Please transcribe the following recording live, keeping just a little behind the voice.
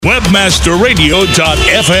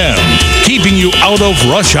Webmasterradio.fm, keeping you out of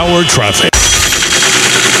rush hour traffic.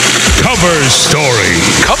 Cover story.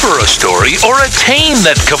 Cover a story or attain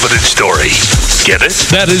that coveted story. Get it?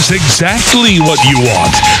 That is exactly what you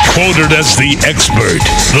want. Quoted as the expert,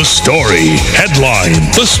 the story, headline,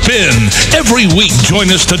 the spin. Every week, join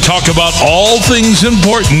us to talk about all things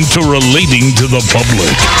important to relating to the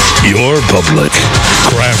public. Your public.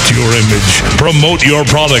 Craft your image. Promote your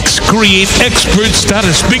products. Create expert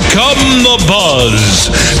status. Become the buzz.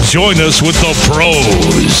 Join us with the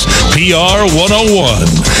pros. PR 101.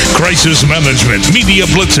 Crisis management. Media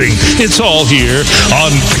blitzing. It's all here on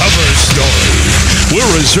Cover Story. We're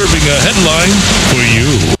reserving a headline for you.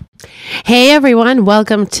 Hey everyone,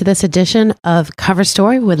 welcome to this edition of Cover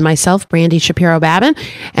Story with myself, Brandy Shapiro-Babin,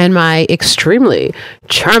 and my extremely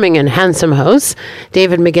charming and handsome host,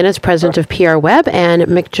 David McGinnis, president of PR Web, and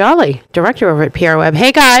Mick Jolly, director over at PR Web.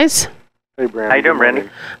 Hey guys. Hey Brandy. How you doing, Brandy?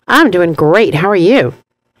 I'm doing great. How are you?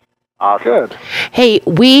 Awesome. Good. Hey,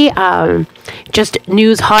 we just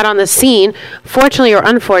news hot on the scene. Fortunately or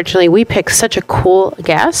unfortunately, we picked such a cool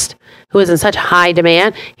guest who is in such high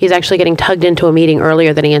demand. He's actually getting tugged into a meeting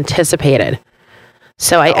earlier than he anticipated.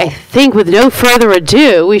 So I think with no further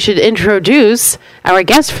ado, we should introduce our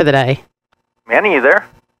guest for the day. Manny, you there?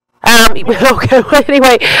 Okay,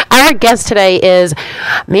 anyway, our guest today is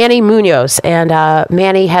Manny Munoz, and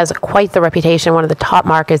Manny has quite the reputation, one of the top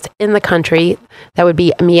markets in the country. That would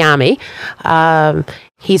be Miami.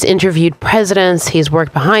 He's interviewed presidents, he's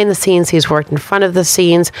worked behind the scenes, he's worked in front of the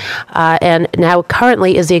scenes, and now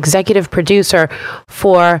currently is the executive producer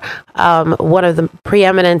for one of the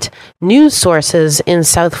preeminent news sources in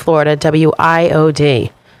South Florida,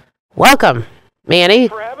 WIOD. Welcome, Manny.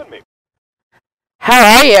 Thanks for having me.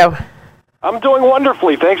 How are you? I'm doing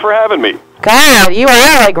wonderfully. Thanks for having me. God, you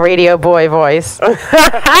are like radio boy voice. Hey,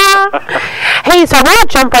 so I want to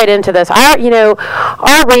jump right into this. Our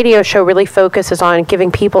radio show really focuses on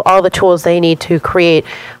giving people all the tools they need to create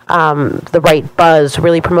the right buzz,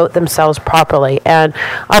 really promote themselves properly. And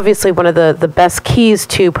obviously, one of the best keys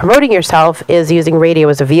to promoting yourself is using radio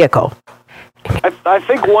as a vehicle. I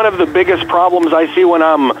think one of the biggest problems I see when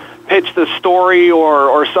I'm pitched a story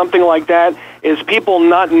or something like that is people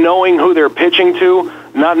not knowing who they're pitching to,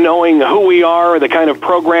 not knowing who we are, the kind of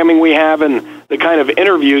programming we have, and the kind of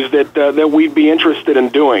interviews that we'd be interested in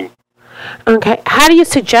doing. Okay. How do you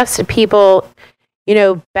suggest that people,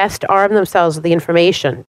 best arm themselves with the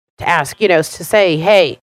information to ask, to say,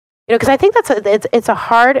 hey, because I think it's a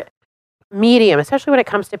hard medium, especially when it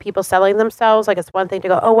comes to people selling themselves. Like, it's one thing to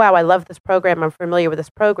go, oh, wow, I love this program. I'm familiar with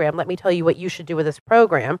this program. Let me tell you what you should do with this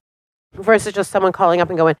program, versus just someone calling up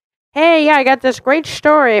and going, hey, yeah, I got this great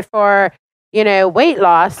story for, weight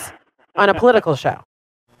loss on a political show.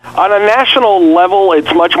 On a national level,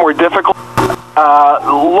 it's much more difficult.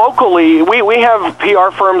 Locally, we have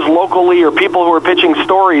PR firms locally or people who are pitching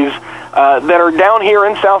stories that are down here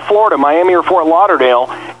in South Florida, Miami or Fort Lauderdale,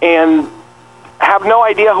 and have no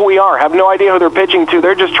idea who we are, have no idea who they're pitching to.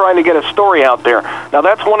 They're just trying to get a story out there. Now,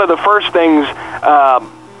 that's one of the first things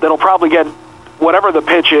that'll probably get whatever the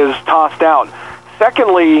pitch is tossed out.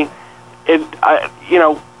 Secondly,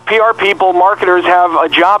 PR people, marketers have a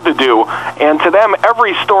job to do, and to them,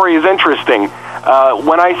 every story is interesting.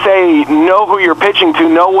 When I say know who you're pitching to,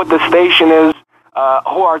 know what the station is,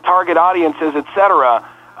 who our target audience is, etc.,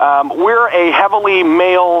 we're a heavily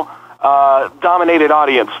male-dominated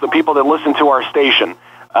audience, the people that listen to our station.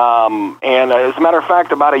 And as a matter of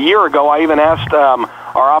fact, about a year ago, I even asked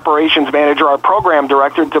our operations manager, our program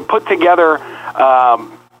director, to put together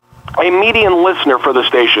a median listener for the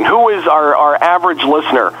station. Who is our average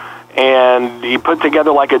listener? And he put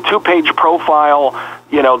together like a 2-page profile,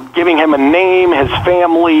 giving him a name, his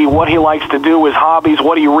family, what he likes to do, his hobbies,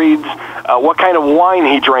 what he reads, what kind of wine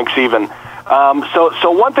he drinks even.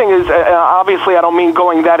 So one thing is, obviously I don't mean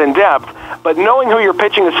going that in depth, but knowing who you're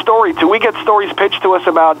pitching a story to. We get stories pitched to us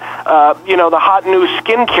about, the hot new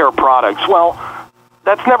skincare products. Well,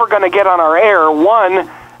 that's never going to get on our air, one,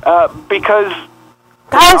 because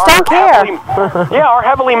guys don't care. Our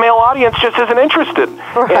heavily male audience just isn't interested.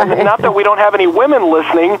 Right. And not that we don't have any women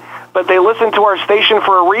listening, but they listen to our station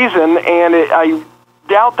for a reason, and I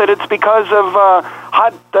doubt that it's because of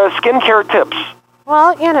hot skincare tips.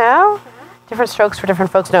 Well, different strokes for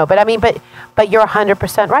different folks. No, but but you're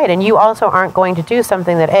 100% right, and you also aren't going to do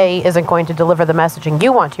something that A, isn't going to deliver the messaging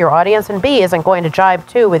you want to your audience, and B, isn't going to jibe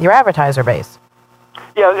too with your advertiser base.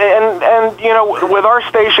 Yeah, and with our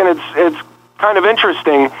station, it's kind of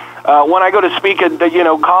interesting. When I go to speak at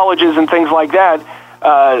colleges and things like that,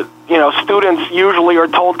 students usually are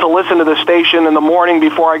told to listen to the station in the morning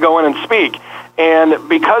before I go in and speak. And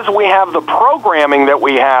because we have the programming that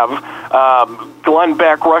we have, Glenn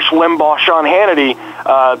Beck, Rush Limbaugh, Sean Hannity,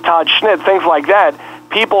 Todd Schnitt, things like that,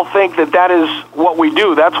 people think that is what we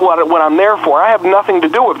do. That's what I'm there for. I have nothing to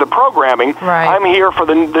do with the programming. Right. I'm here for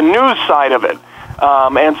the news side of it.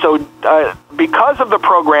 And so because of the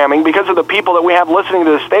programming, because of the people that we have listening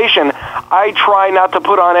to the station, I try not to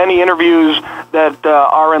put on any interviews that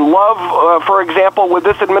are in love, for example, with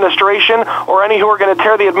this administration or any who are going to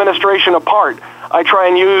tear the administration apart. I try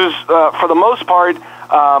and use, for the most part,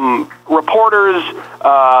 reporters,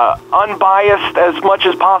 unbiased as much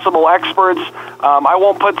as possible experts. I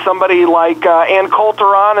won't put somebody like Ann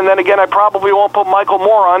Coulter on, and then again, I probably won't put Michael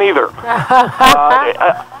Moore on either.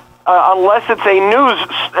 Unless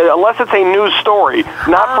it's a news story,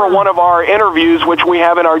 not for one of our interviews, which we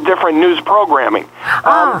have in our different news programming.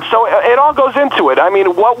 So it all goes into it. I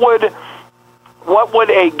mean, what would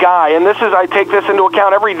a guy, and I take this into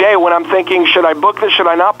account every day when I'm thinking, should I book this, should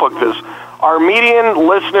I not book this? Our median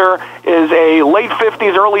listener is a late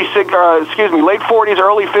 40s, early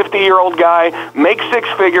 50-year-old guy, makes six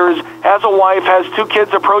figures, has a wife, has two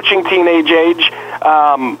kids approaching teenage age,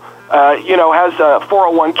 has a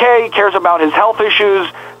 401k, cares about his health issues.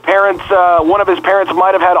 One of his parents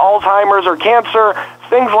might have had Alzheimer's or cancer.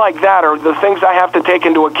 Things like that are the things I have to take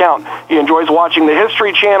into account. He enjoys watching the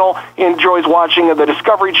History Channel. He enjoys watching the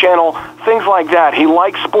Discovery Channel. Things like that. He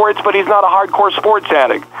likes sports, but he's not a hardcore sports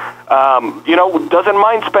addict. Doesn't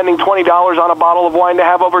mind spending $20 on a bottle of wine to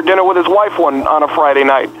have over dinner with his wife on a Friday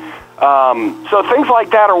night. So things like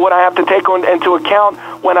that are what I have to take into account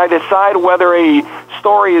when I decide whether a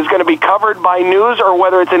story is going to be covered by news or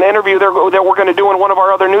whether it's an interview that we're going to do in one of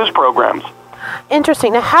our other news programs.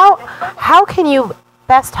 Interesting. Now, how can you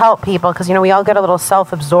best help people? Because, we all get a little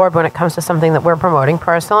self-absorbed when it comes to something that we're promoting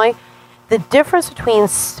personally. The difference between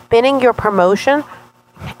spinning your promotion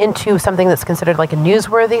into something that's considered like a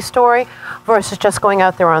newsworthy story versus just going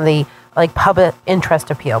out there on the public interest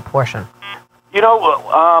appeal portion.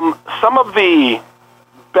 Some of the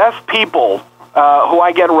best people who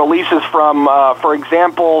I get releases from, for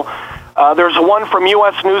example, there's one from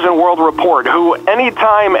U.S. News and World Report who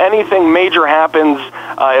anytime anything major happens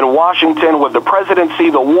in Washington with the presidency,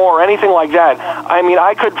 the war, anything like that,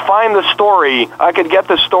 I could find the story, I could get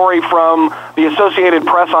the story from the Associated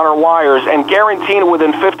Press on her wires and guarantee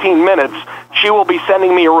within 15 minutes she will be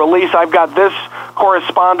sending me a release. I've got this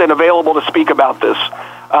correspondent available to speak about this.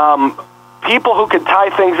 People who could tie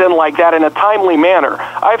things in like that in a timely manner.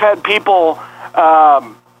 I've had people,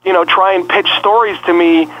 try and pitch stories to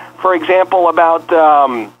me, for example, about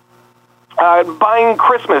buying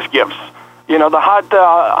Christmas gifts. The hot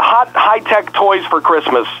high-tech toys for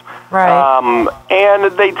Christmas. Right.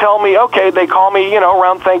 And they tell me, okay, they call me,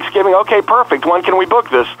 around Thanksgiving. Okay, perfect. When can we book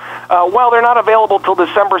this? Well, they're not available till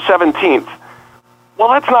December 17th. Well,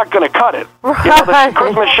 that's not going to cut it. Right. The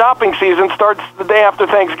Christmas shopping season starts the day after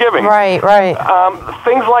Thanksgiving. Right.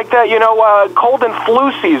 Things like that, cold and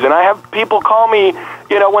flu season. I have people call me,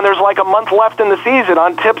 when there's like a month left in the season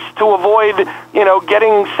on tips to avoid,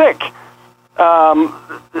 getting sick.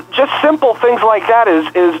 Just simple things like that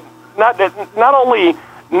is not only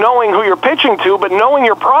knowing who you're pitching to, but knowing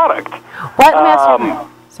your product.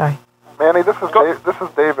 Sorry. Manny, this is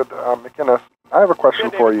David McInnes. I have a question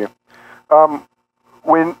for you.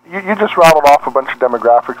 When you just rattled off a bunch of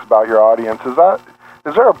demographics about your audience, is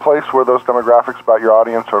there a place where those demographics about your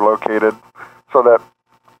audience are located so that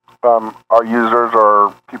our users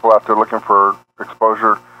or people out there looking for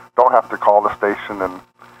exposure don't have to call the station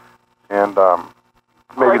and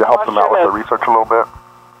maybe to help them out with the research a little bit?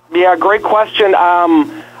 Yeah, great question.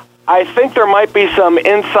 I think there might be some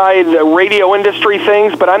inside radio industry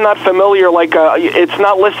things, but I'm not familiar. It's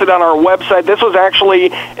not listed on our website. This was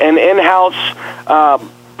actually an in-house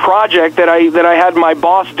project that I had my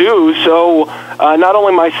boss do. So not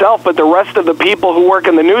only myself, but the rest of the people who work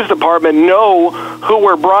in the news department know who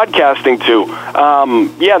we're broadcasting to.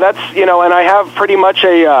 That's and I have pretty much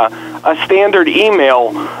a standard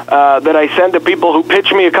email that I send to people who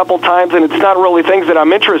pitch me a couple times, and it's not really things that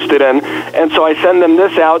I'm interested in, and so I send them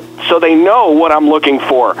this out so they know what I'm looking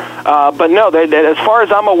for. But no, as far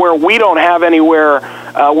as I'm aware, we don't have anywhere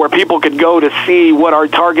where people could go to see what our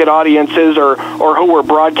target audience is or who we're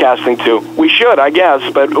broadcasting to. We should, I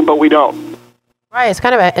guess, but we don't. Right,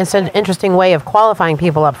 it's an interesting way of qualifying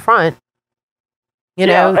people up front. And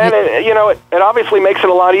it obviously makes it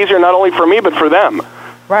a lot easier, not only for me, but for them.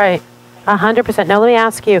 Right, 100%. Now let me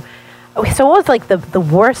ask you, so what was the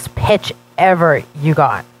worst pitch ever you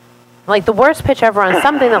got? The worst pitch ever on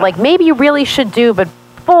something that maybe you really should do, but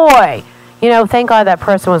boy, thank God that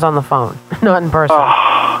person was on the phone, not in person.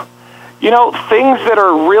 Things that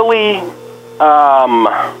are really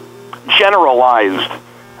generalized.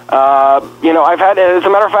 I've had, as a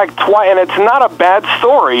matter of fact, twice, and it's not a bad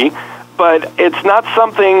story, but it's not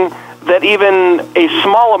something that even a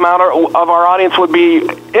small amount of our audience would be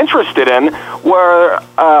interested in, where,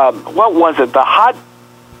 what was it? The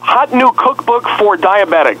hot new cookbook for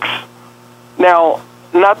diabetics. Now,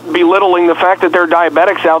 not belittling the fact that there are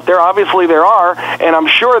diabetics out there. Obviously there are, and I'm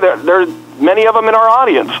sure that there are many of them in our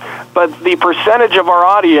audience. But the percentage of our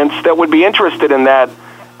audience that would be interested in that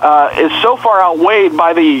is so far outweighed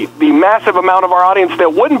by the massive amount of our audience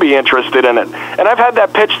that wouldn't be interested in it. And I've had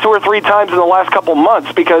that pitched 2 or 3 times in the last couple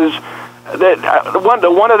months because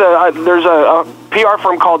there's a PR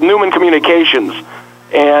firm called Newman Communications,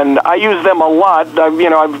 and I use them a lot.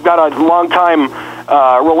 I've got a long time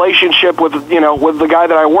relationship with the guy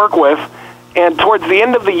that I work with. And towards the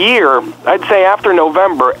end of the year, I'd say after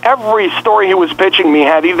November, every story he was pitching me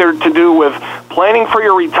had either to do with planning for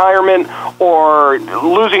your retirement or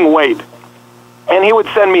losing weight. And he would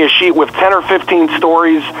send me a sheet with 10 or 15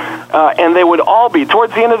 stories, and they would all be,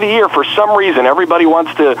 towards the end of the year, for some reason, everybody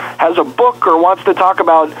has a book or wants to talk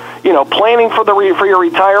about, planning for your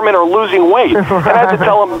retirement or losing weight. And I had to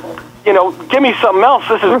tell them, give me something else.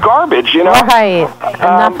 This is garbage, Right.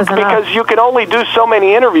 Enough is enough. Because you can only do so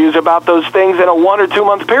many interviews about those things in a 1 or 2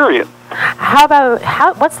 month period.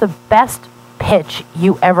 What's the best pitch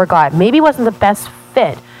you ever got? Maybe it wasn't the best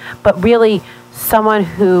fit, but really someone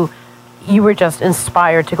who you were just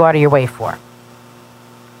inspired to go out of your way for?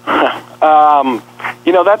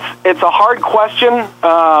 It's a hard question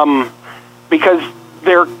because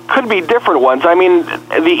there could be different ones. I mean,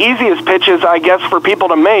 the easiest pitches, I guess, for people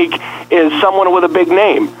to make is someone with a big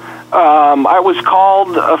name. I was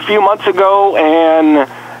called a few months ago and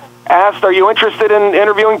asked, "Are you interested in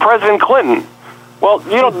interviewing President Clinton?" Well,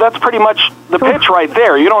 that's pretty much the pitch right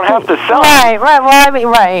there. You don't have to sell it. Right. Well, I mean,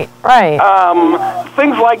 right.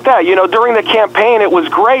 Things like that. During the campaign, it was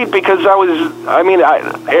great because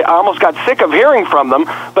I almost got sick of hearing from them.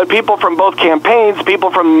 But people from both campaigns,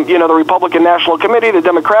 people from, the Republican National Committee, the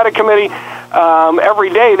Democratic Committee,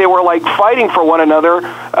 every day they were like fighting for one another,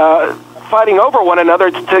 fighting over one another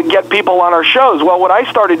to get people on our shows. Well, what I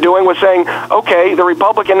started doing was saying, okay, the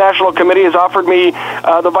Republican National Committee has offered me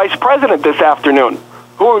the vice president this afternoon.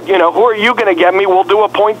 Who are you going to get me? We'll do a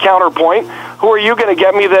point counterpoint. Who are you going to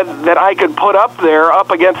get me that I could put up there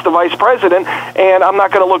up against the vice president, and I'm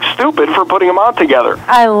not going to look stupid for putting them on together.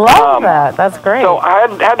 I love that. That's great. So I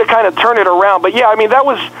had to kind of turn it around. But yeah, I mean, that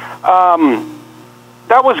was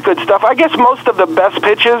good stuff. I guess most of the best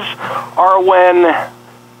pitches are when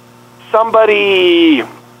somebody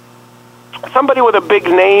with a big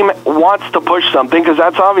name wants to push something, because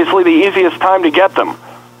that's obviously the easiest time to get them.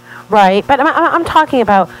 Right, but I'm talking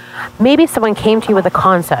about maybe someone came to you with a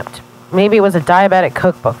concept. Maybe it was a diabetic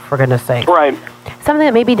cookbook, for goodness sake. Right. Something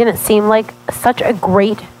that maybe didn't seem like such a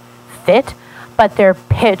great fit, but their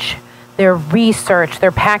pitch, their research,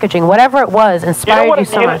 their packaging, whatever it was, inspired you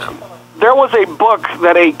so much. There was a book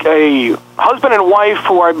that a husband and wife,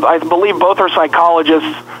 who I believe both are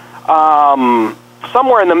psychologists,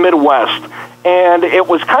 somewhere in the Midwest, and it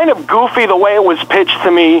was kind of goofy the way it was pitched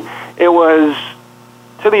to me. It was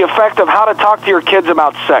to the effect of how to talk to your kids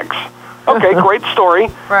about sex. Okay, great story.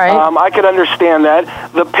 Right. I could understand that.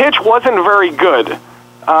 The pitch wasn't very good.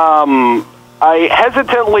 I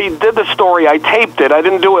hesitantly did the story. I taped it. I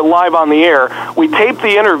didn't do it live on the air. We taped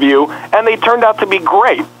the interview, and they turned out to be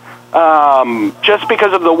great. Just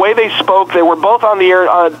because of the way they spoke. They were both on the air,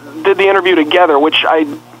 did the interview together, which I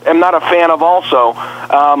am not a fan of also.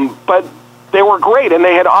 But they were great, and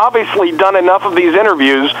they had obviously done enough of these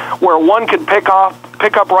interviews where one could pick up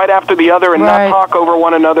right after the other and not talk over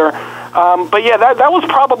one another. But yeah, that was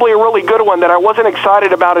probably a really good one that I wasn't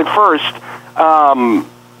excited about at first.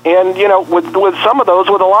 And, with some of those,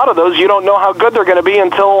 with a lot of those, you don't know how good they're going to be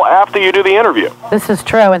until after you do the interview. This is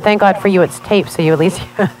true, and thank God for you it's taped, so you at least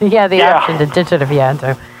had the option to ditch it if you had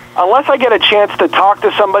to. Unless I get a chance to talk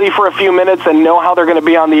to somebody for a few minutes and know how they're going to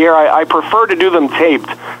be on the air, I prefer to do them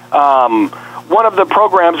taped. One of the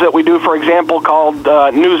programs that we do, for example, called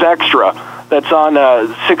News Extra, that's on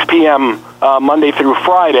 6 p.m. Monday through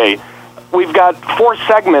Friday, we've got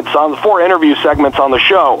 4 interview segments on the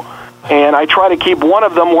show. And I try to keep one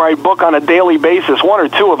of them where I book on a daily basis, 1 or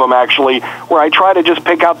 2 of them actually, where I try to just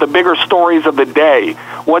pick out the bigger stories of the day.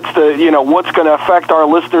 What's going to affect our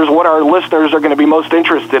listeners, what our listeners are going to be most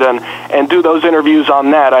interested in, and do those interviews on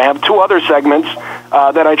that. I have 2 other segments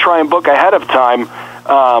that I try and book ahead of time.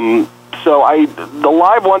 So the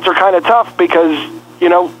live ones are kind of tough because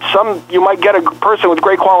you might get a person with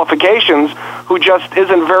great qualifications who just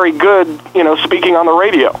isn't very good, speaking on the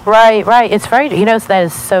radio. Right. It's very, that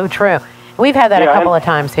is so true. We've had that a couple of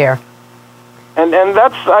times here. And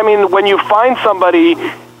that's, when you find somebody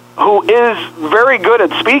who is very good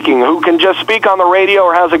at speaking, who can just speak on the radio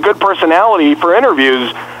or has a good personality for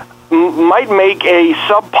interviews, might make a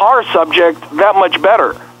subpar subject that much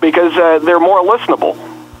better because they're more listenable.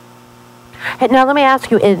 Now, let me ask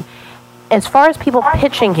you, as far as people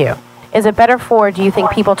pitching you, is it better do you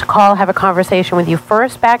think, people to call, have a conversation with you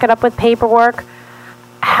first, back it up with paperwork?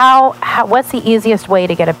 What's the easiest way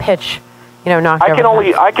to get a pitch, knocked over?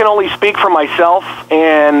 I can only speak for myself,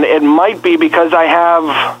 and it might be because I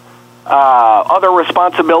have other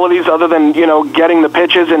responsibilities other than, getting the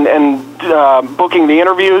pitches and booking the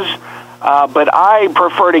interviews. But I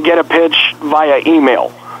prefer to get a pitch via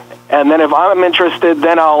email. And then if I'm interested,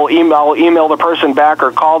 then I'll email the person back or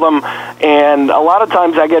call them. And a lot of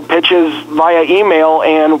times I get pitches via email,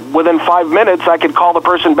 and within 5 minutes I could call the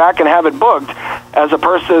person back and have it booked, as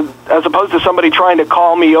opposed to somebody trying to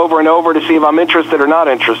call me over and over to see if I'm interested or not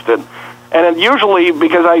interested. And usually,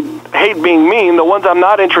 because I hate being mean, the ones I'm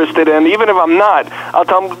not interested in, even if I'm not, I'll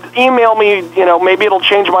tell them, email me, maybe it'll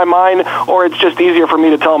change my mind, or it's just easier for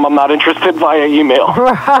me to tell them I'm not interested via email.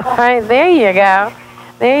 Right, there you go.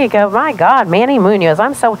 There you go. My God, Manny Munoz.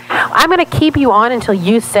 I'm going to keep you on until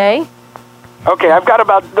you say. Okay, I've got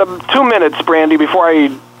about 2 minutes, Brandy, before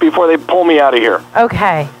they pull me out of here.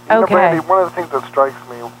 Okay. Brandy, one of the things that strikes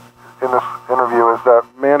me in this interview is that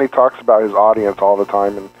Manny talks about his audience all the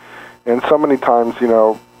time, and so many times,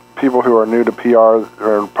 people who are new to PR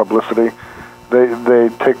or publicity, they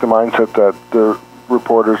take the mindset that the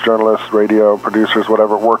reporters, journalists, radio producers,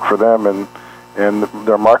 whatever, work for them and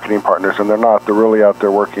their marketing partners, and they're not. They're really out there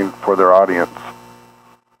working for their audience.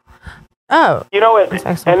 Oh.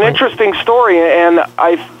 An interesting story, and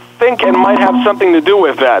I think it might have something to do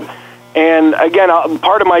with that. And again,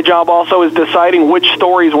 part of my job also is deciding which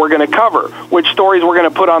stories we're going to cover, which stories we're going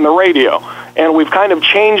to put on the radio. And we've kind of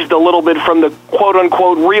changed a little bit from the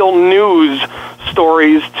quote-unquote real news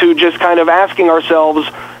stories to just kind of asking ourselves,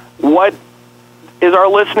 what is our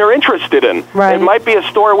listener interested in? Right. It might be a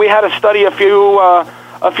story. We had a study a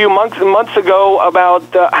few months ago about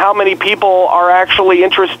how many people are actually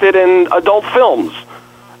interested in adult films.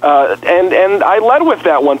 And I led with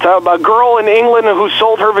that one. A girl in England who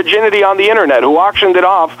sold her virginity on the internet, who auctioned it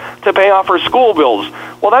off to pay off her school bills.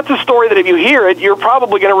 Well, that's a story that if you hear it, you're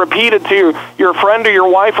probably going to repeat it to your friend or your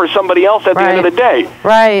wife or somebody else at the end of the day.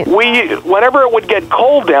 Right. Whenever it would get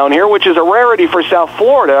cold down here, which is a rarity for South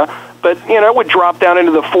Florida, but, it would drop down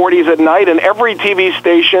into the 40s at night, and every TV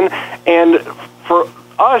station, and for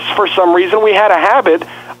us, for some reason, we had a habit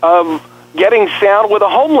of getting sound with a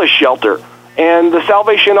homeless shelter and the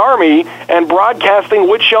Salvation Army and broadcasting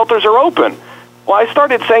which shelters are open. Well, I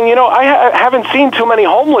started saying, I haven't seen too many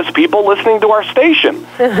homeless people listening to our station.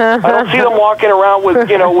 I don't see them walking around with,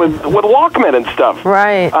 with Walkman and stuff.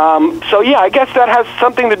 Right. So, I guess that has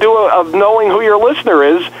something to do of knowing who your listener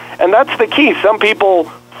is, and that's the key. Some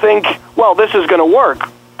people think, well, this is going to work,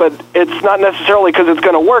 but it's not necessarily because it's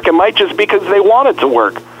going to work. It might just be because they want it to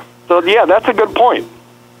work. So, that's a good point.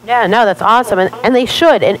 Yeah, no, that's awesome, and they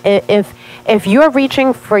should. And if you're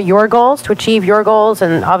reaching for your goals, to achieve your goals,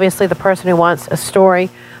 and obviously the person who wants a story,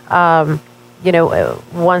 wants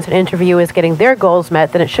an interview is getting their goals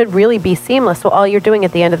met, then it should really be seamless. So all you're doing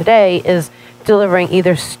at the end of the day is delivering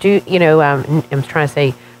either I'm trying to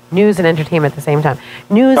say news and entertainment at the same time.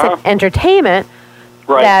 News and entertainment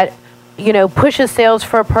that pushes sales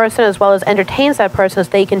for a person as well as entertains that person as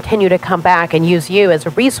they continue to come back and use you as a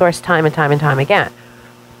resource time and time and time again,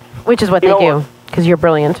 which is what they do, because you're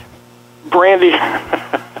brilliant. Brandy,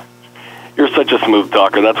 you're such a smooth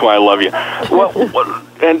talker. That's why I love you.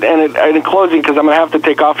 And in closing, because I'm going to have to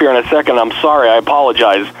take off here in a second, I'm sorry, I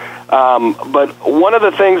apologize. But one of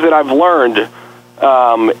the things that I've learned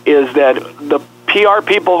is that the PR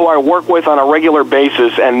people who I work with on a regular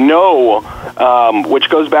basis and know, which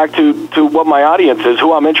goes back to what my audience is,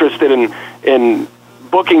 who I'm interested in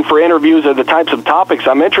booking for interviews or the types of topics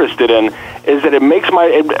I'm interested in, is that it makes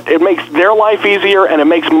it makes their life easier and it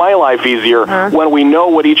makes my life easier when we know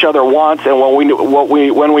what each other wants and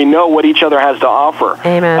when we know what each other has to offer.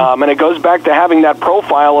 Amen. And it goes back to having that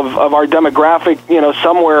profile of our demographic,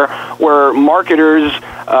 somewhere where marketers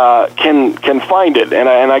can find it. And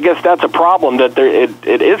I guess that's a problem that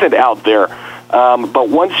it isn't out there. But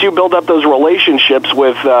once you build up those relationships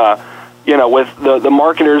with with the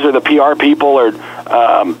marketers or the PR people or,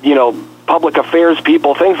 public affairs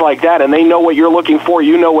people, things like that, and they know what you're looking for,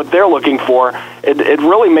 you know what they're looking for, it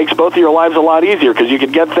really makes both of your lives a lot easier because you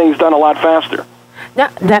could get things done a lot faster. No,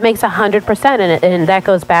 that makes 100%, and that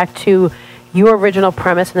goes back to your original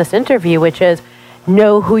premise in this interview, which is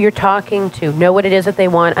know who you're talking to, know what it is that they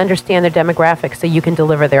want, understand their demographics so you can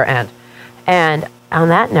deliver their end. And on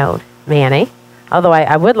that note, Manny, although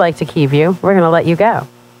I would like to keep you, we're going to let you go.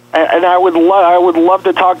 And I would love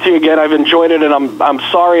to talk to you again. I've enjoyed it, and I'm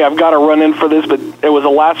sorry I've got to run in for this, but it was a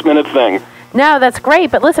last-minute thing. No, that's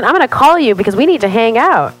great. But listen, I'm going to call you because we need to hang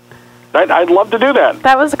out. I'd love to do that.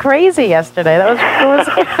 That was crazy yesterday.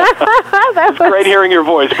 That was great hearing your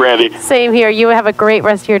voice, Brandy. Same here. You have a great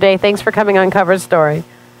rest of your day. Thanks for coming on Cover Story.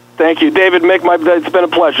 Thank you, David. It's been a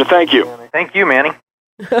pleasure. Thank you. Thank you, Manny.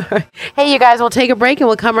 Hey, you guys, we'll take a break and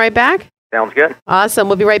we'll come right back. Sounds good. Awesome.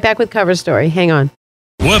 We'll be right back with Cover Story. Hang on.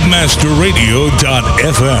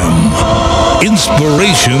 Webmasterradio.fm.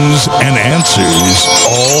 Inspirations and answers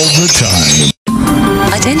all the time.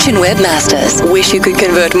 Attention webmasters. Wish you could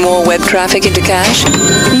convert more web traffic into cash?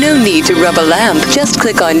 No need to rub a lamp. Just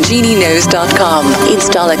click on GenieKnows.com.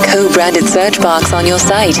 Install a co-branded search box on your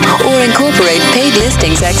site or incorporate paid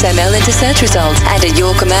listings XML into search results. And at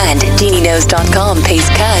your command, GenieKnows.com pays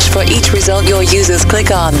cash for each result your users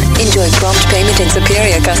click on. Enjoy prompt payment and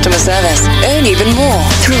superior customer service. Earn even more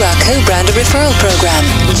through our co-branded referral program.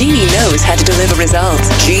 Genie knows how to deliver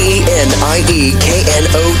results.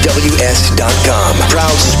 GenieKnows.com.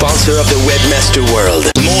 Proud sponsor of the Webmaster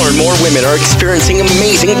World. More and more women are experiencing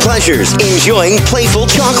amazing pleasures, enjoying playful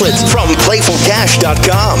chocolates from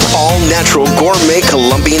PlayfulCash.com. All natural gourmet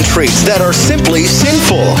Colombian treats that are simply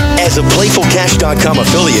sinful. As a PlayfulCash.com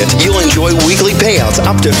affiliate, you'll enjoy weekly payouts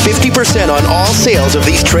up to 50% on all sales of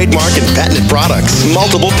these trademark and patented products.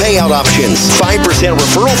 Multiple payout options, 5%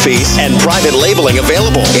 referral fees, and private labeling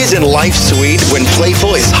available. Isn't life sweet when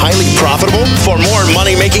Playful is highly profitable? For more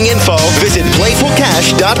money-making info, visit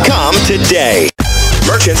PlayfulCash.com today.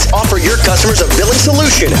 Merchants offer your customers a billing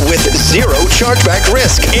solution with zero chargeback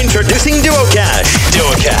risk. Introducing DuoCash.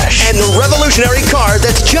 DuoCash. And the revolutionary card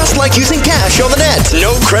that's just like using cash on the net.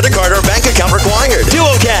 No credit card or bank account required.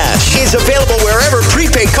 DuoCash is available wherever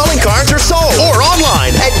prepaid calling cards are sold or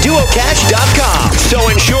online at DuoCash.com. So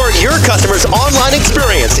ensure your customers' online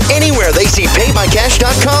experience anywhere they see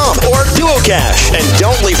PayByCash.com or DuoCash. And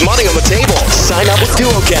don't leave money on the table. Sign up with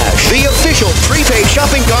DuoCash, the official prepaid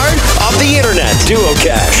shopping card of the internet. DuoCash.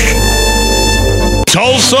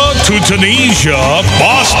 Tulsa to Tunisia,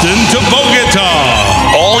 Boston to Bogota.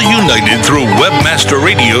 All united through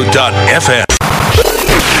webmasterradio.fm.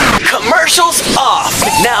 Commercials off.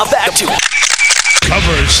 Now back to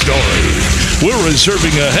Cover Story. We're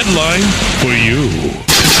reserving a headline for you.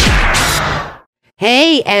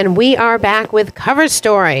 Hey, and we are back with Cover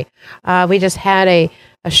Story. We just had a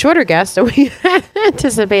shorter guest than we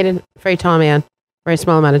anticipated. Very tall man, very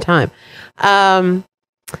small amount of time.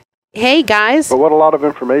 Hey, guys. But what a lot of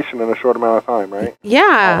information in a short amount of time, right?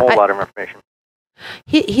 Yeah. A whole lot of information.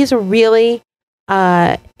 He's a really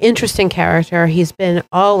interesting character. He's been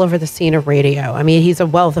all over the scene of radio. I mean, he's a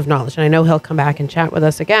wealth of knowledge, and I know he'll come back and chat with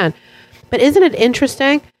us again. But isn't it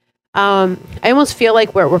interesting? I almost feel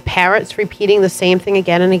like we're parrots repeating the same thing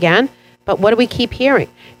again and again. But what do we keep hearing?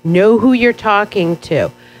 Know who you're talking to.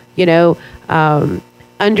 You know,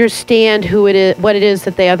 understand who it is, what it is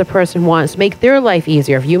that the other person wants. Make their life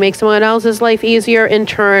easier. If you make someone else's life easier, in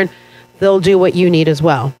turn, they'll do what you need as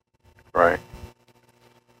well. Right.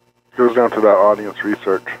 Goes down to that audience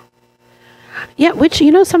research. Yeah, which,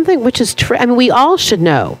 you know something, which is true. I mean, we all should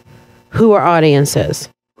know who our audience is.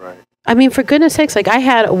 Right. I mean, for goodness sakes, like I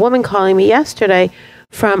had a woman calling me yesterday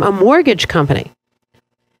from a mortgage company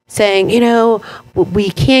saying, you know, we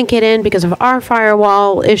can't get in because of our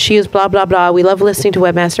firewall issues, blah, blah, blah. We love listening to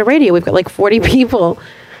Webmaster Radio. We've got like 40 people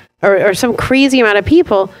or some crazy amount of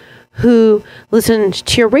people who listen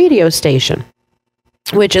to your radio station,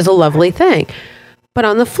 which is a lovely thing. But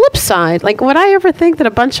on the flip side, like, would I ever think that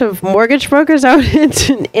a bunch of mortgage brokers out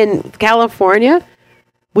in California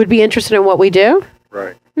would be interested in what we do?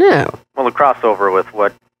 Right. No. Well, the crossover with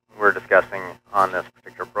what we're discussing on this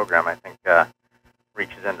particular program, I think,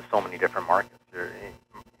 reaches into so many different markets.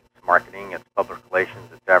 It's marketing, it's public relations,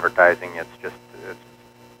 it's advertising, it's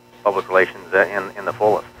public relations in the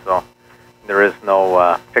fullest. So there is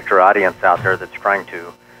no particular audience out there that's trying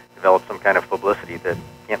to develop some kind of publicity that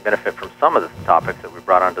can't benefit from some of the topics that we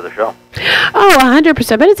brought onto the show. Oh,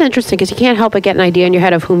 100%. But it's interesting because you can't help but get an idea in your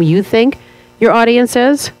head of whom you think your audience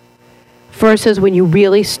is versus when you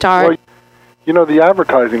really start. Well, you know, the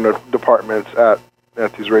advertising departments at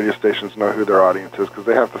these radio stations know who their audience is because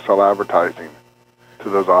they have to sell advertising to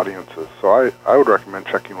those audiences. So I would recommend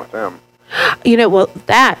checking with them. You know, well,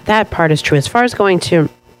 that part is true. As far as going to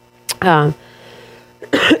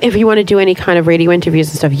if you want to do any kind of radio interviews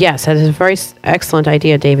and stuff, yes, that is a very excellent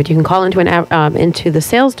idea, David. You can call into into the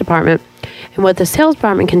sales department, and what the sales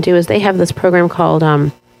department can do is they have this program called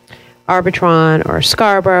Arbitron or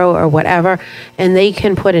Scarborough or whatever, and they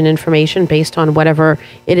can put in information based on whatever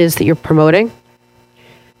it is that you're promoting,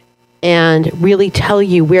 and really tell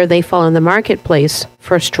you where they fall in the marketplace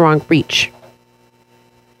for strong reach.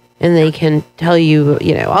 And they can tell you,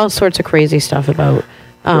 all sorts of crazy stuff about.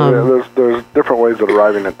 There's different ways of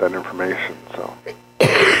arriving at that information. So.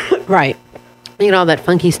 Right. All that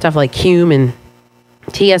funky stuff like Hume and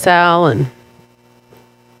TSL and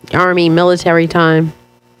Army military time.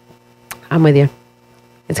 I'm with you.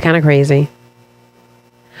 It's kind of crazy.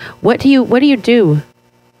 What do you do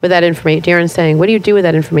with that information? Darren's saying, what do you do with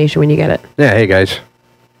that information when you get it? Yeah. Hey guys.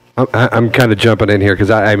 I'm kind of jumping in here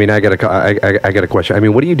because I got a question. I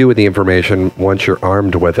mean, what do you do with the information once you're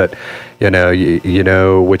armed with it? You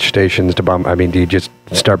know which stations to bomb. I mean, do you just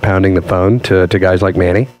start pounding the phone to guys like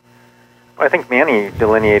Manny? Well, I think Manny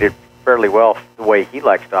delineated fairly well the way he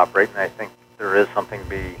likes to operate, and I think there is something to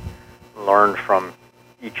be learned from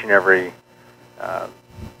each and every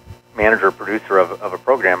manager, producer of a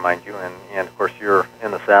program, mind you, and of course you're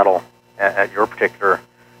in the saddle at your particular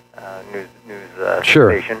news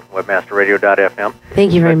station, webmasterradio.fm.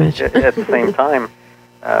 Thank you very much. At the same time,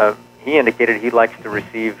 he indicated he likes to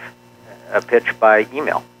receive a pitch by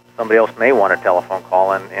email. Somebody else may want a telephone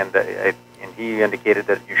call, and he indicated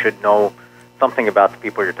that you should know something about the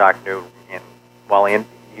people you're talking to. And while he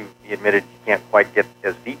admitted you can't quite get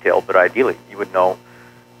as detailed, but ideally you would know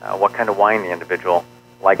what kind of wine the individual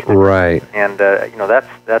likes to drink. And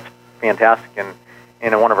that's fantastic. And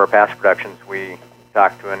in one of our past productions, we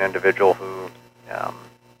talked to an individual who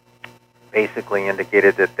basically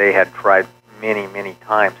indicated that they had tried many, many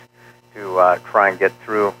times to try and get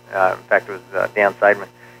through. In fact, it was Dan Seidman.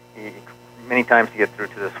 Many times to get through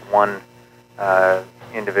to this one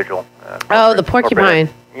individual. The porcupine.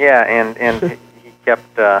 Yeah, and he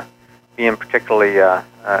kept being particularly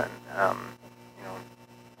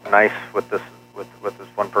nice with this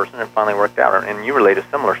one person, and finally worked out. And you relate a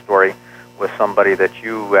similar story with somebody that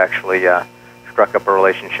you actually struck up a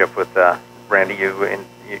relationship with, Randy. You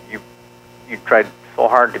tried so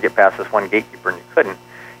hard to get past this one gatekeeper, and you couldn't.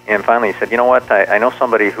 And finally, you said, "You know what? I know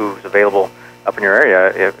somebody who's available up in your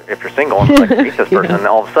area if you're single, and I'd like to meet this person." And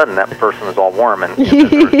all of a sudden, that person is all warm. And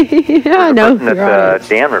I know. The person that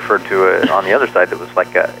Dan referred to on the other side, that was like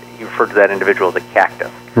he referred to that individual as a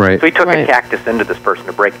cactus. Right. So he took a cactus into this person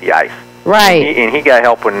to break the ice. Right. And he got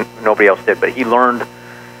help when nobody else did, but he learned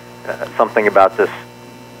something about the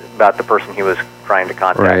person he was trying to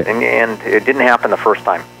contact. Right. And it didn't happen the first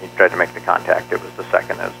time he tried to make the contact. It was the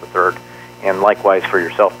second, it was the third. And likewise for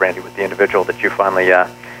yourself, Brandy, with the individual that you finally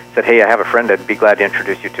said, "Hey, I have a friend I'd be glad to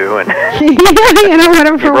introduce you to." And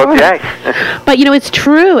whatever. You broke the ice. But, it's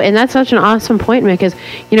true, and that's such an awesome point, Mick, is,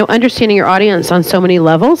 understanding your audience on so many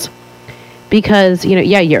levels, because,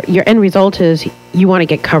 your end result is you want to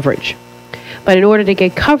get coverage. But in order to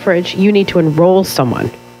get coverage, you need to enroll someone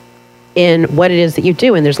in what it is that you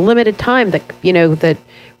do. And there's limited time that, that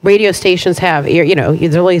radio stations have.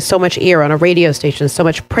 There's only so much air on a radio station, so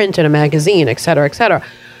much print in a magazine, et cetera, et cetera.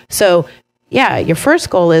 So, your first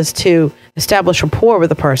goal is to establish rapport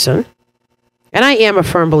with a person. And I am a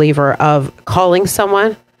firm believer of calling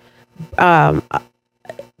someone,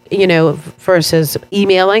 versus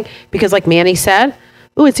emailing. Because like Manny said,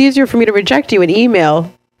 it's easier for me to reject you in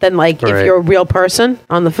email than if you're a real person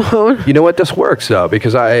on the phone. You know what? This works though,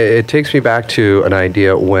 because it takes me back to an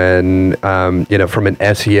idea when, from an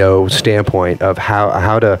SEO standpoint of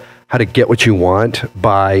how to get what you want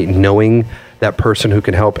by knowing that person who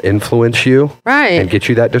can help influence you and get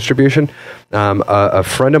you that distribution. A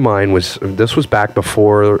friend of mine this was back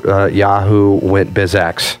before Yahoo went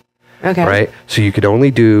BizX. Okay. Right. So you could only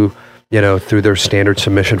do, through their standard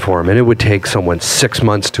submission form, and it would take someone 6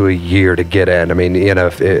 months to a year to get in. I mean,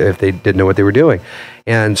 if they didn't know what they were doing.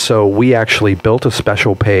 And so we actually built a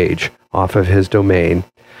special page off of his domain,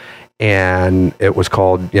 and it was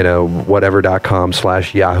called,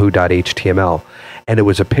 whatever.com/yahoo.html. And it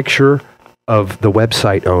was a picture of the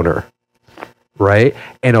website owner, right?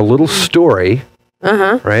 And a little story,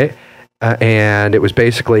 right? And it was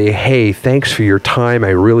basically, "Hey, thanks for your time. I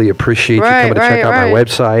really appreciate you coming to check out my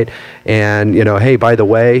website. And, hey, by the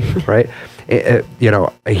way," right?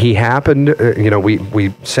 He happened,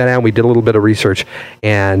 we sat down, we did a little bit of research,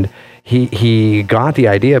 and he got the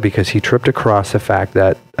idea because he tripped across the fact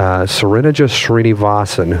that Sarinija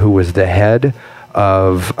Srinivasan, who was the head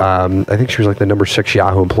of, I think she was like the number 6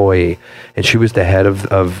 Yahoo employee, and she was the head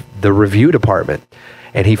of the review department.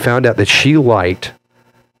 And he found out that she liked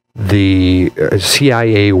the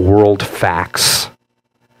CIA World Facts.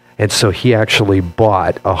 And so he actually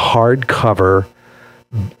bought a hardcover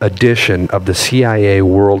edition of the CIA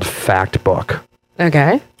World Fact Book.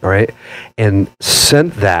 Okay. All right. And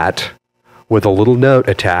sent that with a little note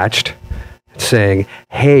attached saying,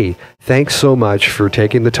 hey, thanks so much for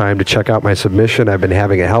taking the time to check out my submission. I've been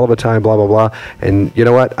having a hell of a time, blah, blah, blah. And you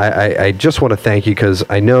know what? I just want to thank you because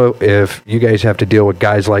I know if you guys have to deal with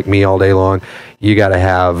guys like me all day long, you got to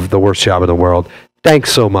have the worst job in the world.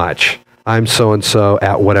 Thanks so much. I'm so-and-so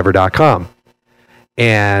at whatever.com.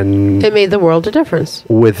 And it made the world a difference.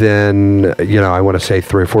 Within, I want to say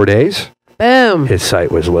 3 or 4 days, boom, his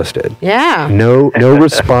site was listed. Yeah. No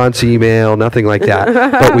response email, nothing like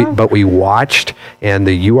that. But we watched, and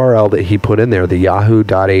the URL that he put in there, the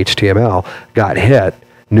yahoo.html, got hit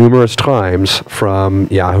numerous times from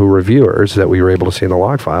Yahoo reviewers that we were able to see in the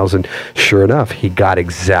log files. And sure enough, he got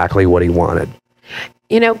exactly what he wanted.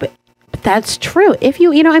 But that's true. If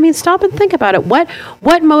stop and think about it. What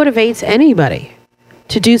motivates anybody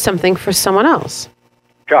to do something for someone else?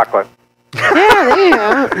 Chocolate. Yeah, there you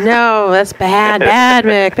go. No, that's bad,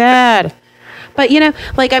 Mick, bad. But,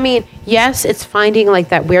 yes, it's finding, like,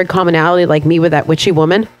 that weird commonality, like me with that witchy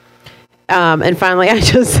woman. And finally, I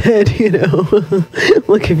just said,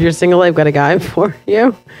 look, if you're single, I've got a guy for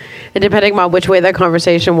you. And depending on which way that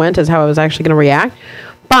conversation went is how I was actually going to react.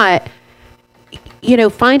 But,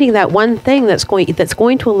 finding that one thing that's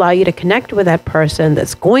going to allow you to connect with that person,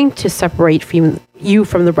 that's going to separate you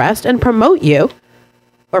from the rest and promote you,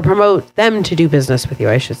 or promote them to do business with you,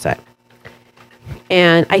 I should say.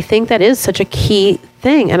 And I think that is such a key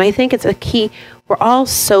thing. And I think it's a key. We're all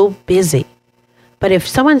so busy. But if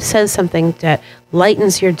someone says something that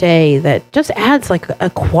lightens your day, that just adds like a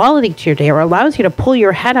quality to your day, or allows you to pull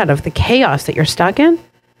your head out of the chaos that you're stuck in,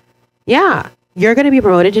 yeah, you're going to be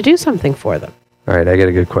promoted to do something for them. All right, I got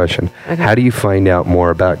a good question. Okay. How do you find out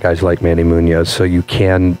more about guys like Manny Munoz so you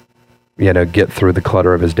can, get through the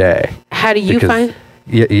clutter of his day? How do you find...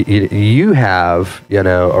 You have,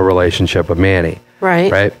 a relationship with Manny.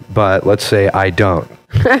 Right. Right? But let's say I don't.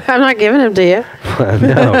 I'm not giving him to you.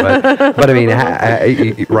 No, but I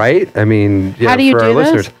mean, right? I mean, how do you for do our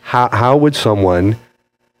this? listeners, how would someone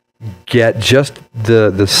get just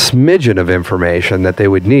the smidgen of information that they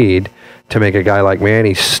would need to make a guy like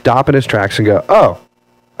Manny stop in his tracks and go, oh,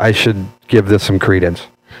 I should give this some credence?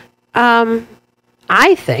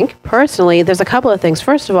 I think, personally, there's a couple of things.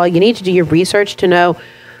 First of all, you need to do your research to know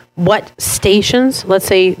what stations, let's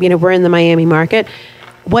say, we're in the Miami market,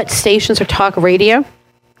 what stations are talk radio,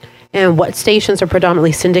 and what stations are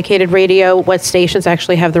predominantly syndicated radio, what stations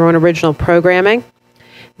actually have their own original programming.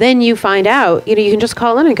 Then you find out, you can just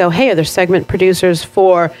call in and go, hey, are there segment producers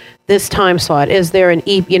for this time slot? Is there an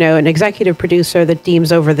executive producer that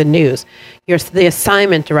deems over the news? The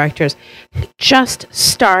assignment directors. Just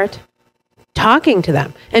start talking to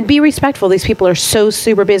them and be respectful. These people are so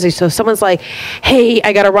super busy. So if someone's like, hey,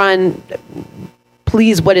 I got to run,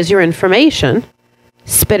 please, what is your information?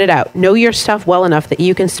 Spit it out. Know your stuff well enough that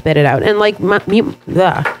you can spit it out. And like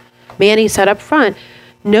Manny said up front,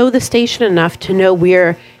 know the station enough to know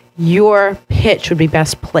where your pitch would be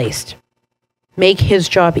best placed. Make his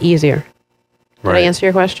job easier. Did I answer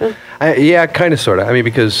your question? Yeah, kind of, sort of. I mean,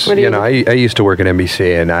 because, I used to work at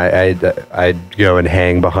NBC, and I'd go and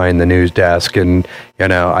hang behind the news desk, and,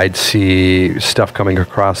 I'd see stuff coming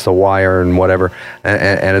across the wire and whatever.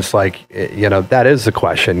 And it's like, that is the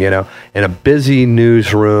question, in a busy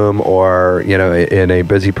newsroom or, in a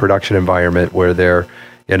busy production environment where they're,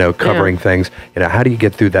 covering things, how do you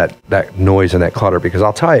get through that noise and that clutter? Because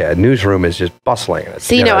I'll tell you, a newsroom is just bustling.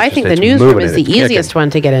 I think the newsroom is the easiest one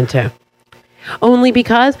to get into. Only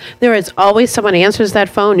because there is always someone answers that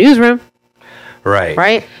phone. Newsroom. Right.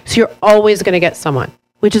 Right? So you're always going to get someone,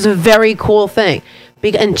 which is a very cool thing.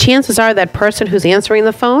 And chances are that person who's answering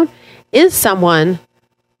the phone is someone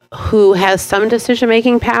who has some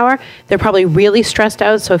decision-making power. They're probably really stressed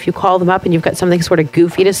out. So if you call them up and you've got something sort of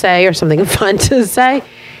goofy to say or something fun to say,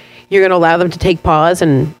 you're going to allow them to take pause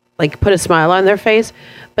and like put a smile on their face.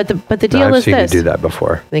 But the deal is this. I've seen you do that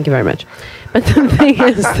before. Thank you very much. But the thing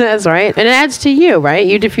is this, right? And it adds to you, right?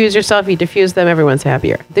 You diffuse yourself, you diffuse them, everyone's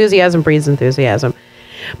happier. Enthusiasm breeds enthusiasm.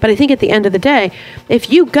 But I think at the end of the day,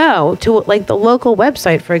 if you go to like the local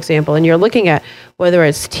website, for example, and you're looking at whether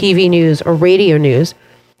it's TV news or radio news,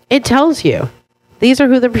 it tells you these are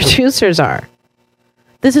who the producers are.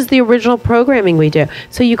 This is the original programming we do.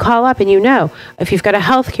 So you call up and if you've got a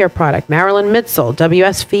healthcare product, Marilyn Mitzel,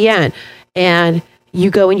 WSVN, and you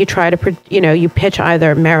go and you try to, you pitch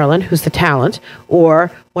either Marilyn, who's the talent, or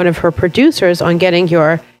one of her producers on getting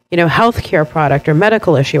your, healthcare product or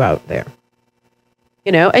medical issue out there.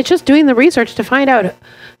 It's just doing the research to find out.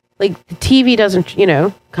 Like, the TV doesn't,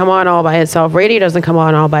 come on all by itself. Radio doesn't come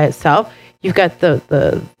on all by itself. You've got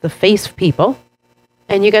the face people,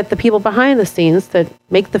 and you got the people behind the scenes that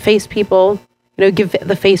make the face people, give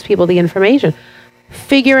the face people the information.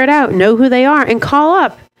 Figure it out, know who they are, and call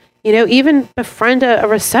up. Even befriend a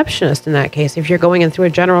receptionist in that case if you're going in through a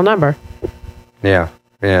general number. Yeah.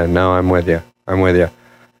 No, I'm with you.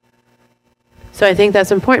 So I think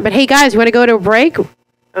that's important. But hey, guys, you want to go to a break?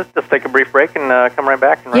 Let's just take a brief break and come right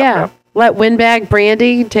back and wrap it up. Let Windbag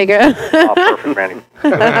Brandy take a... Oh, perfect, Brandy.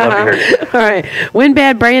 Love to hear you. All right.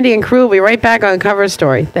 Windbag Brandy and crew will be right back on Cover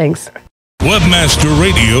Story. Thanks.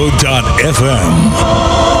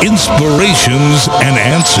 Webmasterradio.fm. Inspirations and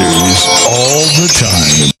answers all the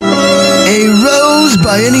time. A rose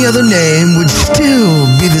by any other name would still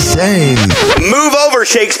be the same. Move over,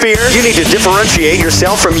 Shakespeare. You need to differentiate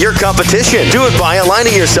yourself from your competition. Do it by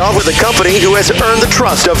aligning yourself with a company who has earned the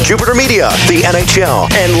trust of Jupiter Media, the NHL,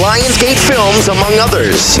 and Lionsgate Films, among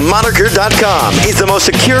others. Moniker.com is the most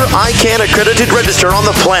secure ICANN accredited register on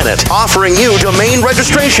the planet, offering you domain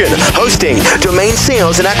registration, hosting, domain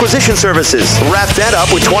sales, and acquisition services. Wrap that up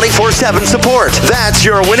with 24/7 support. That's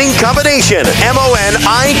your winning combination.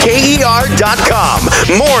 MONIKER.com.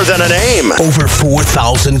 More than a name. Over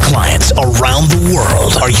 4,000 clients around the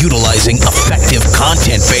world are utilizing effective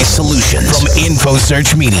content-based solutions from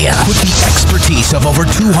InfoSearch Media with the expertise of over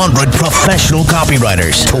 200 professional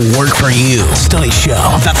copywriters to work for you. Studies show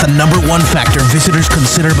that the number one factor visitors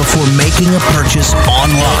consider before making a purchase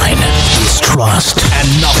online is trust. And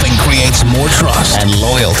nothing creates more trust and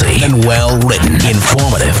loyalty than well-written,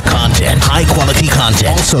 informative content. High-quality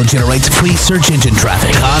content also generates free search engine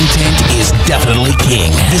traffic. Content is definitely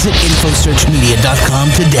king. Visit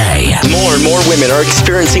InfoSearchMedia.com today. More and more women are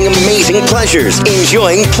experiencing amazing pleasures,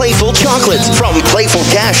 enjoying playful chocolates from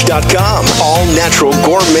PlayfulCash.com. All natural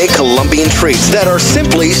gourmet Colombian treats that are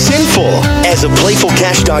simply sinful. As a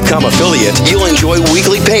PlayfulCash.com affiliate, you'll enjoy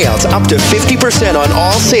weekly payouts up to 50% on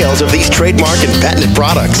all sales of these trademark and patented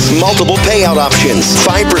products. Multiple payout options,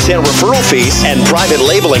 5% referral fees, and private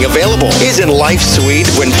labeling available. Isn't life sweet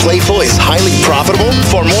when Playful is highly profitable?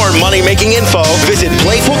 For more money-making info, visit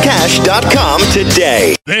PlayfulCash.com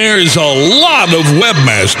today. There's a lot of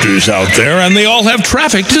webmasters out there, and they all have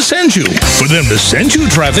traffic to send you. For them to send you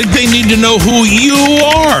traffic, they need to know who you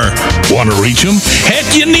are. Want to reach them?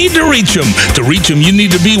 Heck, you need to reach them. To reach them, you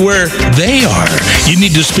need to be where they are. You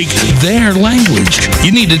need to speak their language.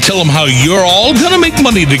 You need to tell them how you're all going to make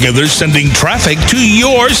money together sending traffic to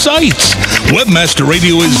your sites. Webmaster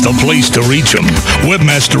Radio is the place to reach them.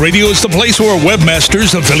 Webmaster Radio is the place where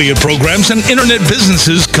webmasters, affiliate programs, and internet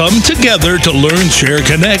businesses come together to learn, share,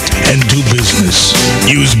 connect, and do business.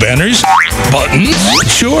 Use banners, buttons,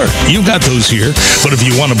 sure, you got those here. But if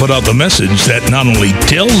you want to put out the message that not only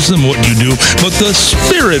tells them what you do, but the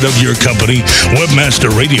spirit of your company,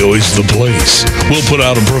 Webmaster Radio is the place. We'll put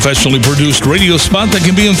out a professionally produced radio spot that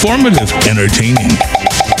can be informative, entertaining,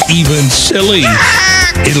 even silly.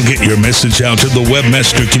 It'll get your message out to the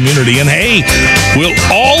Webmaster community, and hey, we'll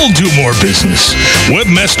all do more business.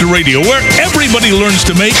 Webmaster Radio, where everybody learns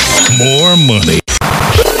to make more money.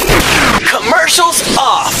 Commercials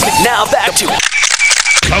off. Now back to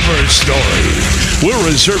Cover Story. We're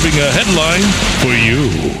reserving a headline for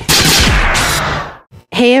you.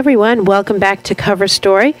 Hey everyone, welcome back to Cover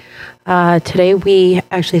Story. Today we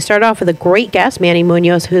actually start off with a great guest, Manny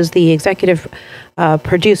Munoz, who's the executive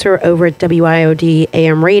producer over at WIOD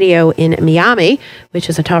AM Radio in Miami, which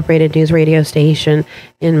is a top-rated news radio station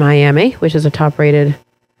in Miami, which is a top-rated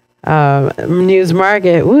news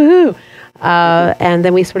market. Woohoo! And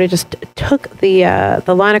then we sort of just took the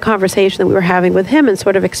line of conversation that we were having with him and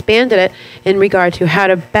sort of expanded it in regard to how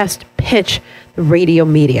to best pitch the radio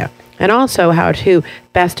media. And also how to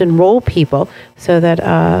best enroll people so that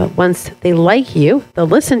once they like you, they'll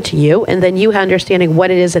listen to you, and then you understanding what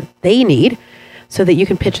it is that they need so that you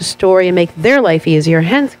can pitch a story and make their life easier,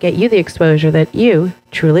 hence get you the exposure that you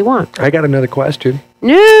truly want. I got another question.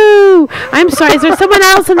 No! I'm sorry. Is there someone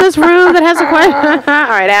else in this room that has a question? All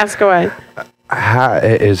right, ask away.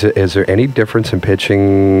 Is there any difference in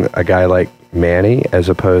pitching a guy like Manny as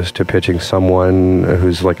opposed to pitching someone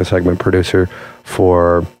who's like a segment producer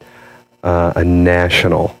for a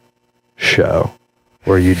national show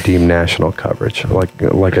where you deem national coverage, like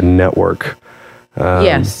a network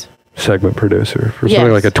yes. segment producer for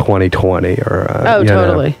something like a 2020 or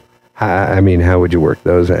totally. I mean, how would you work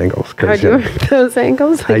those angles? How would you work those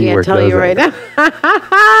angles? I can't tell you right now. Well,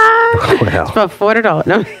 it's about $40.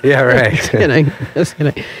 No. Yeah, right. Just kidding. Just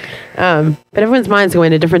kidding. But everyone's mind's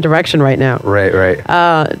going a different direction right now. Right.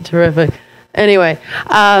 Terrific. Anyway,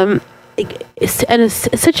 in a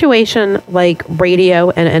situation like radio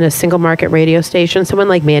and a single market radio station, someone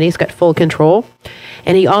like Manny's got full control.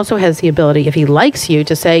 And he also has the ability, if he likes you,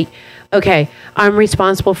 to say, okay, I'm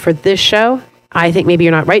responsible for this show. I think maybe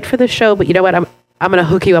you're not right for this show, but you know what? I'm going to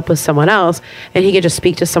hook you up with someone else. And he can just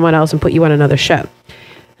speak to someone else and put you on another show.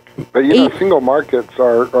 But, single markets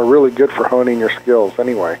are really good for honing your skills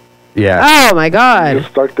anyway. Yeah. Oh, my God. You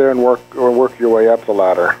just start there and work your way up the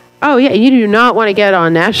ladder. Oh, yeah. You do not want to get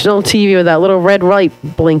on national TV with that little red light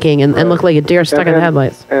blinking and look like a deer stuck in the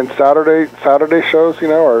headlights. And Saturday shows,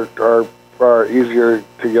 are easier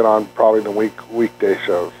to get on probably than weekday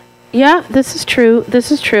shows. Yeah, this is true.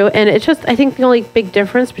 And it's just, I think the only big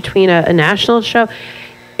difference between a national show,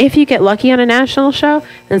 if you get lucky on a national show,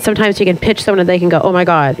 then sometimes you can pitch someone and they can go, oh my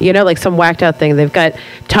God, like some whacked out thing. They've got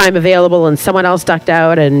time available and someone else ducked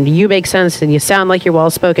out and you make sense and you sound like you're well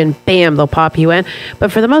spoken, bam, they'll pop you in.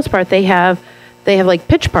 But for the most part, they have like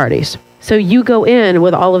pitch parties. So you go in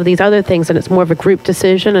with all of these other things and it's more of a group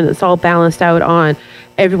decision and it's all balanced out on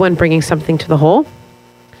everyone bringing something to the whole.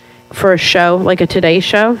 For a show, like a Today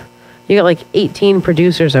Show, you got like 18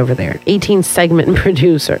 producers over there, 18 segment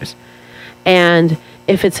producers. And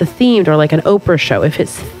if it's a themed or like an Oprah show, if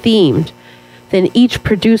it's themed, then each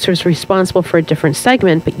producer is responsible for a different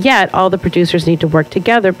segment, but yet all the producers need to work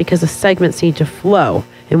together because the segments need to flow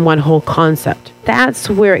in one whole concept. That's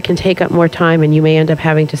where it can take up more time and you may end up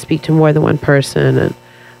having to speak to more than one person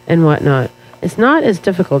and whatnot. It's not as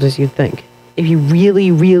difficult as you think if you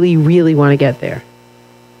really, really, really want to get there.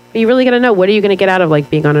 But you really got to know, what are you going to get out of like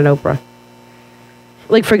being on an Oprah?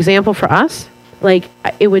 Like, for example, for us, like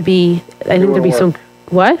it would be, I think there'd be some,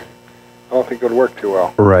 what? I don't think it would work too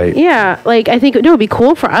well. Right. Yeah, like I think it would be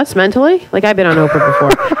cool for us mentally. Like I've been on Oprah before.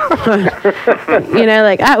 We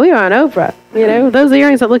were on Oprah. Those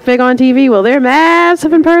earrings that look big on TV, well, they're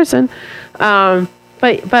massive in person.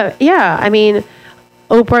 But yeah, I mean,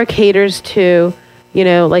 Oprah caters to,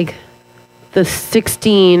 like the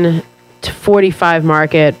 16 to 45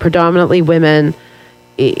 market, predominantly women.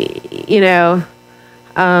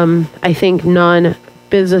 I think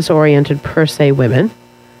non-business oriented per se women.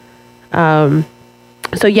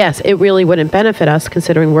 So yes, it really wouldn't benefit us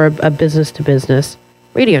considering we're a business-to-business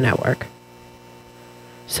radio network.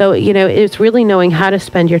 So, it's really knowing how to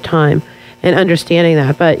spend your time and understanding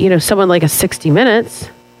that. But, someone like a 60 Minutes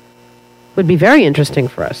would be very interesting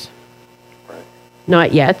for us. Right.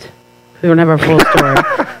 Not yet. We don't have our full story.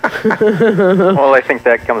 Well, I think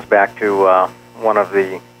that comes back to one of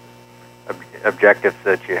the objectives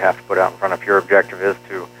that you have to put out in front. If your objective is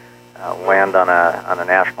to land on a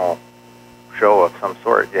national show of some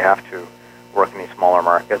sort, you have to work in these smaller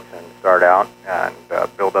markets and start out and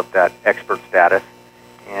build up that expert status.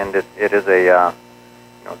 And it is a,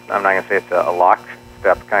 I'm not going to say it's a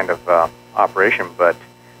lockstep kind of operation, but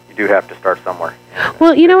you do have to start somewhere.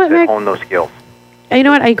 Well, you know what, Mick? Own those skills. You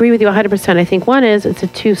know what? I agree with you 100%. I think one is it's a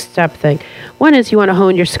two-step thing. One is you want to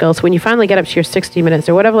hone your skills. So when you finally get up to your 60 minutes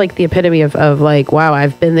or whatever, like the epitome of like, wow,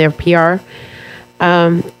 I've been there PR,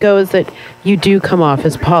 goes that you do come off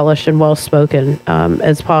as polished and well-spoken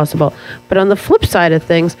as possible. But on the flip side of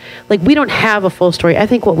things, like we don't have a full story. I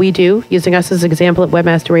think what we do, using us as an example at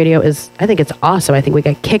Webmaster Radio, is I think it's awesome. I think we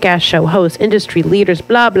got kick-ass show hosts, industry leaders,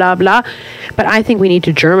 blah, blah, blah. But I think we need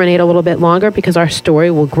to germinate a little bit longer because our story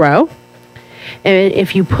will grow. And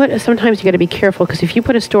if you sometimes you got to be careful because if you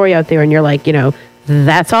put a story out there and you're like,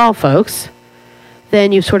 that's all, folks,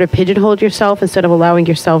 then you sort of pigeonholed yourself instead of allowing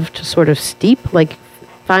yourself to sort of steep like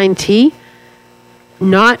fine tea,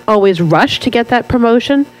 not always rush to get that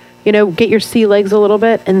promotion, get your sea legs a little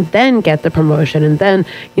bit and then get the promotion. And then,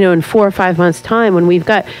 in 4 or 5 months time when we've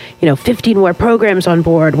got, 15 more programs on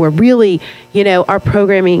board, we're really, our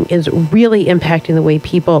programming is really impacting the way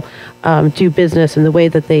people do business and the way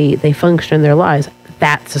that they function in their lives.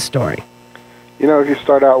 That's a story. If you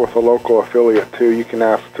start out with a local affiliate too, you can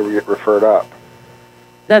ask to get referred up.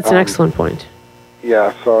 That's an excellent point.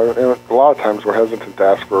 Yeah, so a lot of times we're hesitant to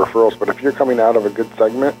ask for referrals, but if you're coming out of a good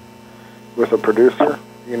segment with a producer,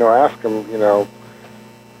 ask them,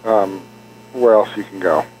 where else you can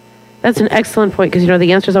go. That's an excellent point because,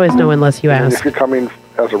 the answer is always no unless you ask. And if you're coming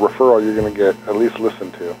as a referral, you're going to get at least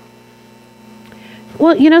listened to.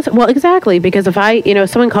 Well, exactly, because if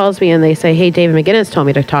someone calls me and they say, hey, David McGinnis told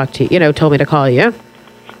me to talk to you, told me to call you,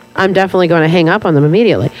 I'm definitely going to hang up on them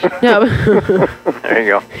immediately. No, there you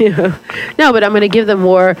go. Yeah. No, but I'm going to give them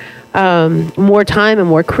more time and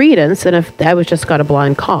more credence than if I was just got a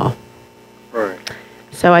blind call. Right.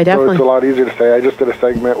 So I definitely. So it's a lot easier to say. I just did a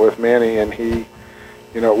segment with Manny, and he,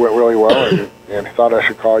 it went really well, and he thought I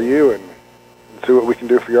should call you and see what we can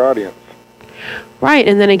do for your audience. Right,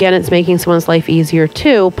 and then again, it's making someone's life easier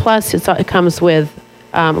too. Plus, it comes with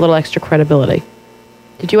a little extra credibility.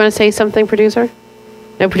 Did you want to say something, producer?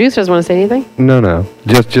 No, producer doesn't want to say anything? No.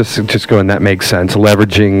 Just going, that makes sense.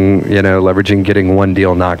 Leveraging getting one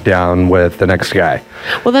deal knocked down with the next guy.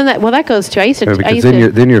 Well, that goes to, because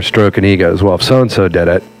then you're stroking egos. Well, if so-and-so did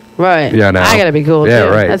it. Right. Yeah, no. I got to be cool, yeah,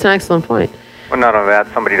 too. Right. That's an excellent point. Well, not only that,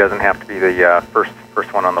 somebody doesn't have to be the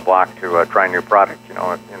first one on the block to try a new product. In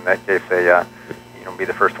that case, they be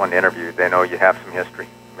the first one to interview. They know you have some history.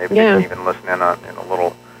 Maybe they can even listen in a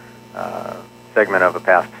little segment of a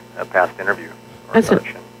past interview. That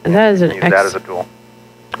is use that as a tool.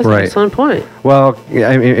 That's an excellent point. Well,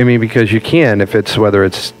 I mean, because you can, whether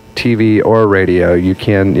it's TV or radio, you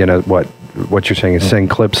can, what you're saying is send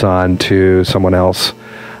clips on to someone else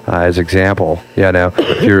as example.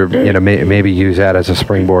 If you're, maybe use that as a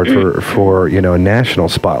springboard for a national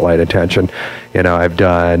spotlight attention. I've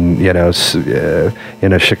done,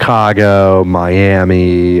 Chicago,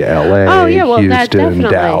 Miami, LA, Houston,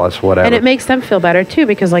 Dallas, whatever. And it makes them feel better too,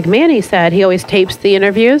 because like Manny said, he always tapes the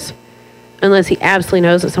interviews unless he absolutely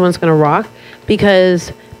knows that someone's going to rock,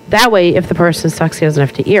 because that way, if the person sucks, he doesn't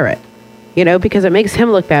have to hear it. Because it makes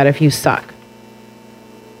him look bad if you suck.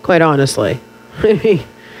 Quite honestly.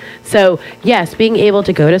 So, yes, being able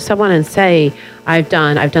to go to someone and say, I've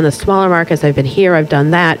done the smaller markets, I've been here, I've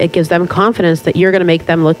done that, it gives them confidence that you're going to make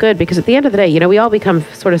them look good. Because at the end of the day, we all become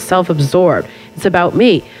sort of self-absorbed. It's about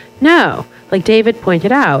me. No, like David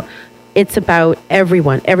pointed out, it's about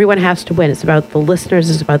everyone. Everyone has to win. It's about the listeners,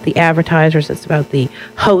 it's about the advertisers, it's about the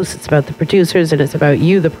hosts, it's about the producers, and it's about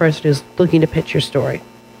you, the person who's looking to pitch your story.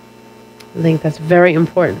 I think that's very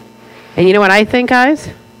important. And you know what I think, guys?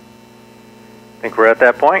 I think we're at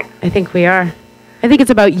that point. I think we are. I think it's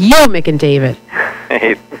about you, Mick and David.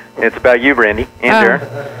 Hey, it's about you, Brandy and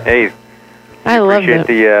Darren. Hey, I love it.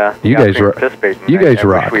 You guys participating. You guys I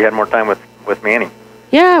rock. wish we had more time with Manny.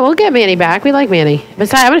 Yeah, we'll get Manny back. We like Manny.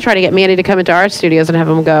 Besides, I'm going to try to get Manny to come into our studios and have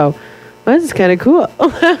him go, well, this is kind of cool.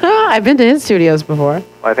 I've been to his studios before.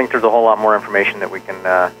 Well, I think there's a whole lot more information that we can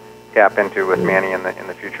tap into with Manny in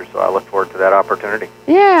the future, so I look forward to that opportunity.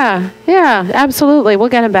 Yeah, absolutely. We'll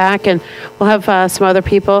get him back, and we'll have some other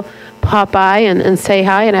people pop by and say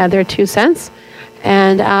hi and add their 2 cents.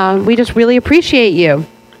 And we just really appreciate you.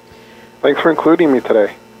 Thanks for including me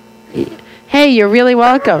today. Hey, you're really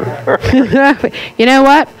welcome. You know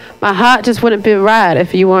what? My heart just wouldn't be right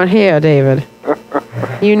if you weren't here, David.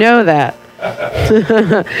 You know that.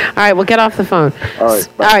 All right, we'll get off the phone. All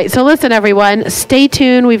right, so listen, everyone. Stay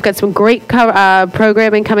tuned. We've got some great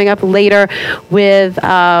programming coming up later with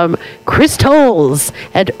Chris Tolles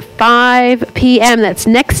at 5 p.m. That's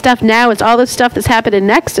Next Stuff Now. It's all the stuff that's happening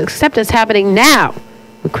next, except it's happening now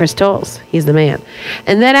with Chris Tolles. He's the man.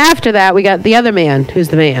 And then after that, we got the other man who's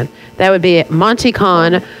the man. That would be Monty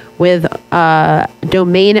Khan with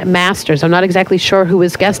Domain Masters. I'm not exactly sure who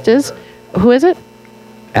his guest is. Who is it?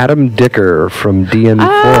 Adam Dicker from DN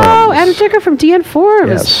Forums. Oh, Adam Dicker from DN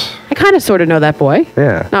Forums. Yes. I kind of sort of know that boy.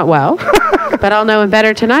 Yeah. Not well, but I'll know him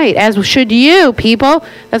better tonight, as should you, people.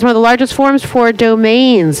 That's one of the largest forums for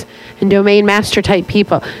domains and domain master type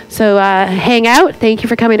people. So hang out. Thank you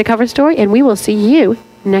for coming to Cover Story, and we will see you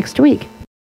next week.